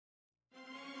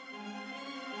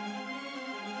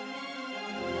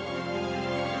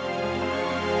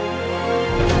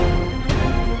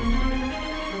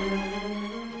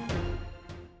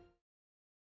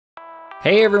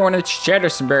Hey everyone,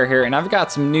 it's Bear here, and I've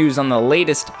got some news on the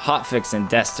latest hotfix in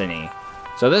Destiny.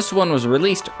 So this one was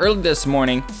released early this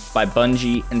morning by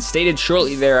Bungie and stated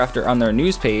shortly thereafter on their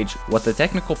news page what the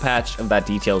technical patch of that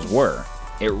details were.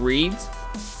 It reads,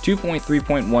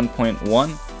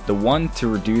 2.3.1.1, the one to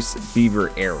reduce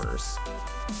Beaver errors.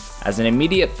 As an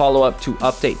immediate follow-up to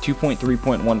update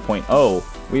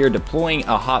 2.3.1.0, we are deploying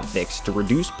a hotfix to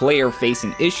reduce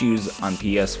player-facing issues on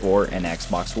PS4 and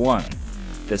Xbox One.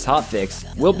 This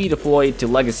hotfix will be deployed to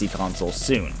legacy consoles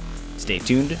soon. Stay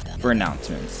tuned for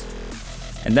announcements.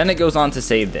 And then it goes on to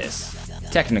say this.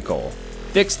 Technical.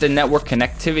 Fixed a network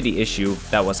connectivity issue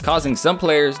that was causing some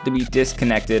players to be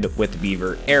disconnected with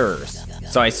Beaver errors.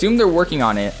 So I assume they're working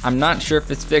on it. I'm not sure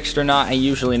if it's fixed or not. I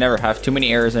usually never have too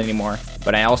many errors anymore,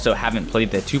 but I also haven't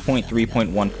played the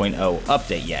 2.3.1.0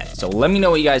 update yet. So let me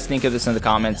know what you guys think of this in the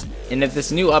comments, and if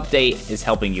this new update is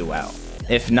helping you out.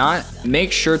 If not,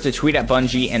 make sure to tweet at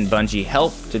Bungie and Bungie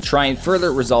Help to try and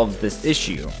further resolve this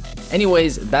issue.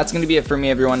 Anyways, that's going to be it for me,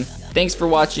 everyone. Thanks for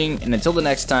watching, and until the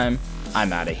next time,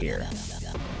 I'm out of here.